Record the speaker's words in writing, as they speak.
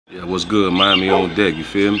Yeah, what's good? Miami on deck, you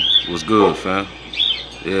feel me? What's good, fam?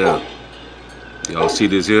 Yeah. Y'all see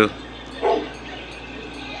this here?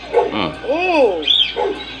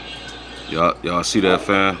 Y'all see that,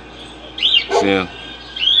 fam? See him?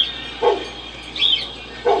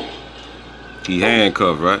 He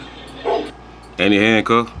handcuffed, right? Ain't he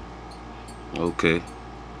handcuffed? Okay.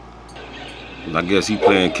 I guess he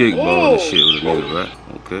playing kickball and shit with a nigga, right?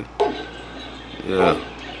 Okay. Yeah.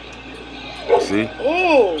 See?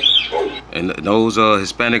 And those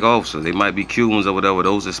Hispanic officers, they might be Cubans or whatever,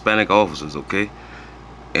 those Hispanic officers, okay?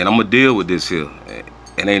 And I'm gonna deal with this here.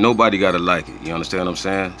 And ain't nobody gotta like it. You understand what I'm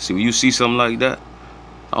saying? See, when you see something like that,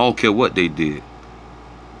 I don't care what they did.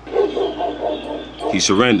 He's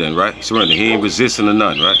surrendering, right? He's surrendering. He ain't resisting or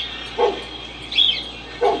nothing, right?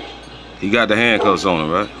 He got the handcuffs on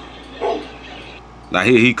him, right? Now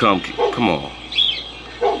here he come. Come on.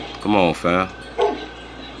 Come on, fam.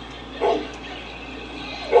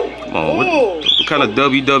 Come on. What kind of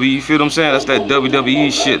WWE, you feel what I'm saying? That's that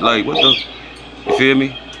WWE shit. Like, what the? You feel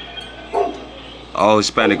me? All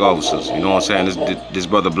Hispanic officers. You know what I'm saying? This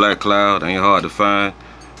brother Black Cloud ain't hard to find.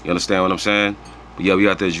 You understand what I'm saying? But yeah, we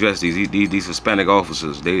have to address these Hispanic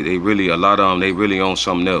officers. They really, a lot of them, they really on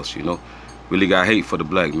something else, you know? Really got hate for the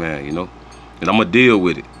black man, you know? And I'm going to deal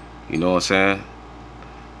with it. You know what I'm saying?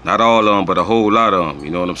 Not all of them, but a whole lot of them.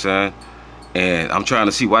 You know what I'm saying? And I'm trying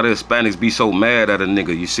to see why the Hispanics be so mad at a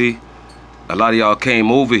nigga, you see? A lot of y'all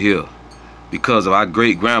came over here because of our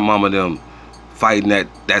great-grandmama them fighting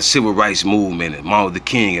that civil rights movement and Martin Luther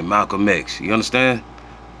King and Malcolm X. You understand?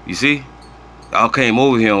 You see? Y'all came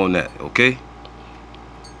over here on that, okay?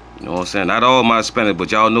 You know what I'm saying? Not all my Hispanic,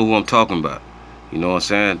 but y'all know who I'm talking about. You know what I'm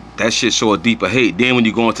saying? That shit show a deeper hate. Then when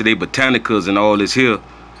you go into their botanicas and all this here,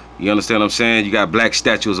 you understand what I'm saying? You got black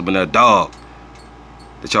statues up in that dog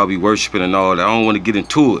that y'all be worshiping and all that. I don't want to get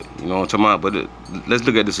into it. You know what I'm talking about? But let's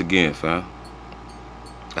look at this again, fam.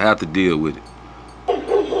 I have to deal with it.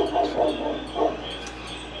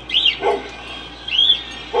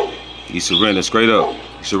 He surrendered straight up.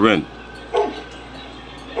 He surrendered.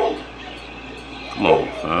 Come on,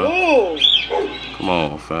 fam. Come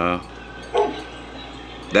on, fam.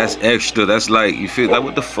 That's extra. That's like, you feel like,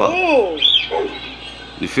 what the fuck?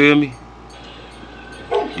 You feel me?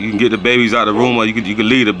 You can get the babies out of the room, or you can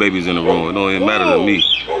leave the babies in the room. It don't even matter to me.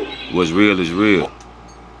 What's real is real.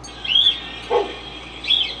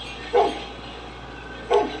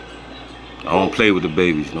 I don't play with the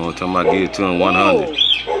babies. You know what I'm talking about? Give it to them 100.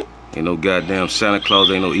 Ain't no goddamn Santa Claus,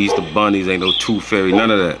 ain't no Easter bunnies, ain't no Tooth Fairy,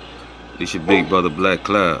 none of that. It's your big brother Black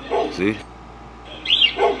Cloud. See?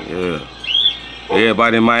 Yeah.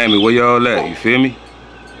 Everybody in Miami, where y'all at? You feel me?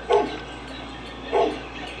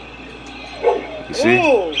 You see?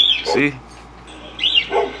 See?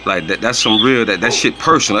 Like that's some real, that shit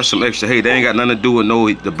personal. That's some extra hate. They ain't got nothing to do with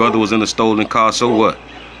the brother was in a stolen car, so what?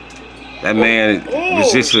 That man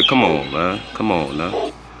resisted. Come on, man. Come on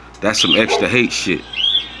now. That's some extra hate shit.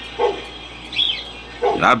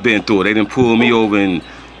 I've been through it. They done pulled me over and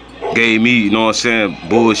gave me, you know what I'm saying,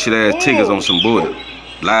 bullshit ass tickets on some bullet.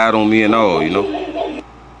 Lied on me and all, you know.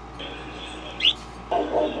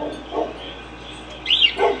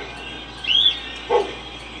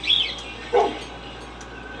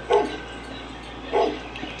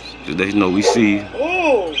 Just let you know we see you.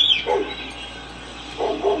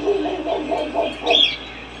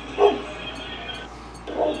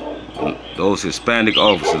 Those Hispanic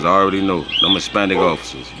officers, I already know. Them Hispanic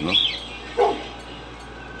officers, you know.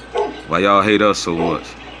 Why y'all hate us so much?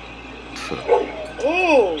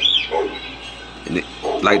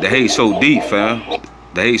 Like the hate so deep, fam.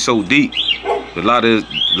 The hate so deep. A lot of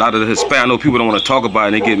the Hispanic, I know people don't want to talk about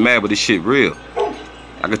it and they get mad, but this shit real.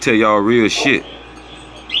 I can tell y'all real shit.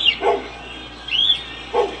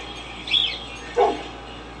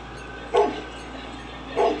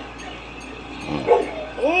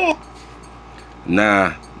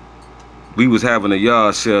 Now, we was having a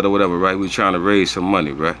yard sale or whatever, right? We was trying to raise some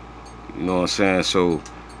money, right? You know what I'm saying? So,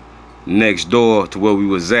 next door to where we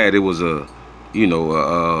was at, it was a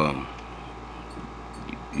restaurant,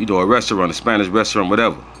 a Spanish restaurant,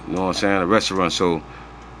 whatever. You know what I'm saying? A restaurant. So,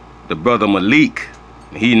 the brother Malik,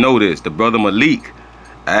 he know this. The brother Malik,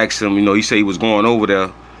 I asked him, you know, he said he was going over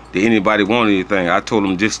there. Did anybody want anything? I told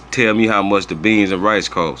him, just tell me how much the beans and rice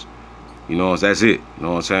cost. You know, that's it. You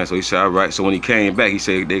know what I'm saying? So he said, all right. So when he came back, he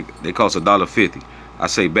said they cost $1.50. I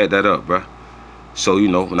say, bet that up, bruh. So, you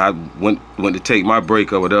know, when I went to take my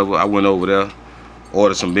break or whatever, I went over there,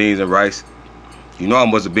 ordered some beans and rice. You know how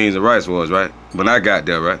much the beans and rice was, right? When I got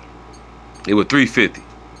there, right? It was $3.50.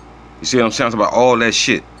 You see what I'm saying? I'm talking about all that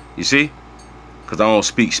shit. You see? Because I don't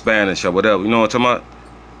speak Spanish or whatever. You know what I'm talking about?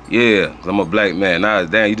 Yeah, 'cause I'm a black man. Nah,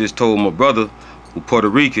 damn, you just told my brother who Puerto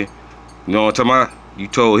Rican, you know what I'm talking about? You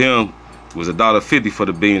told him it was $1.50 for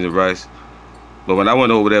the beans and rice. But when I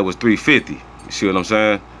went over there, it was $3.50. You see what I'm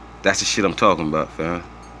saying? That's the shit I'm talking about, fam.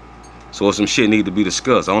 So some shit need to be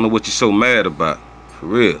discussed. I don't know what you're so mad about, for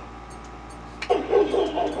real.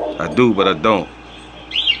 I do, but I don't.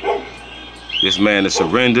 This man is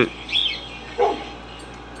surrendered.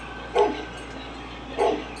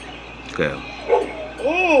 Okay.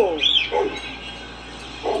 Oh.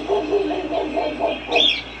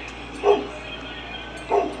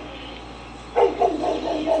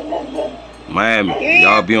 Miami,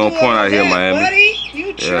 y'all be on point out here, Miami. Buddy,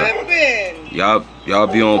 you tripping? Y'all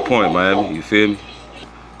be on point, Miami. You feel me?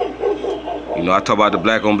 You know, I talk about the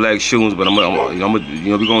black on black shootings, but we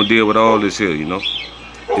gonna deal with all this here. You know,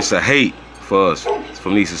 it's a hate for us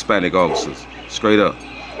from these Hispanic officers, straight up,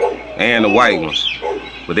 and the white ones.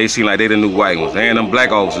 But they seem like they the new white ones, and them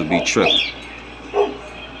black officers be tripping.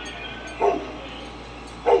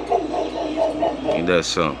 Ain't that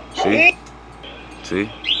something? See? See?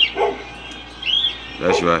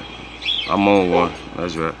 That's right. I'm on one.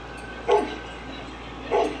 That's right.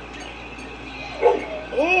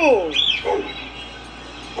 Oh.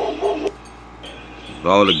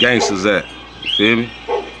 All the gangsters at. You feel me?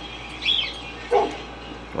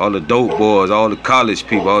 All the dope boys, all the college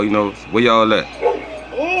people, all, you know, where y'all at?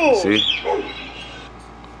 Oh. See?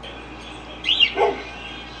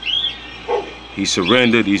 He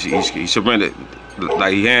surrendered. He surrendered.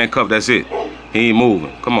 Like he handcuffed, that's it. He ain't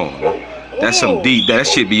moving. Come on, man. That's some deep, that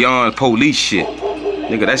shit beyond police shit.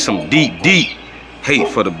 Nigga, that's some deep hate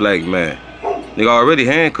for the black man. Nigga already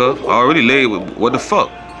handcuffed, already laid with, what the fuck?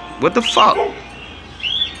 What the fuck?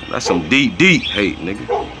 That's some deep hate, nigga.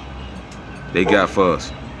 They got for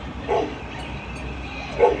us.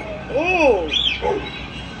 Oh.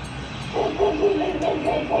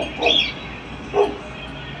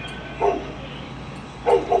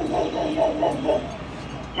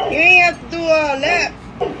 You ain't have to do all that.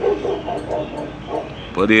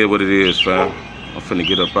 But it is what it is, fam. I'm finna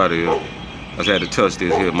get up out of here. I just had to touch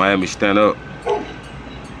this here. Miami, stand up.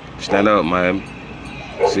 Stand up, Miami.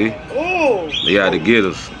 See? Oh. They out to get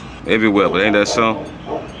us everywhere, but ain't that something?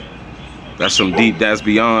 That's some deep, that's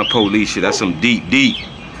beyond police shit. That's some deep.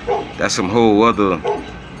 That's some whole other.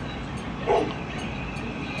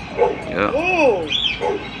 Yeah. Oh.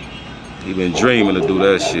 He been dreaming to do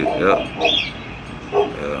that shit. Yeah.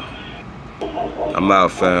 Yeah. I'm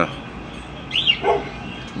out, fam.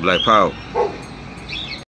 Black Power.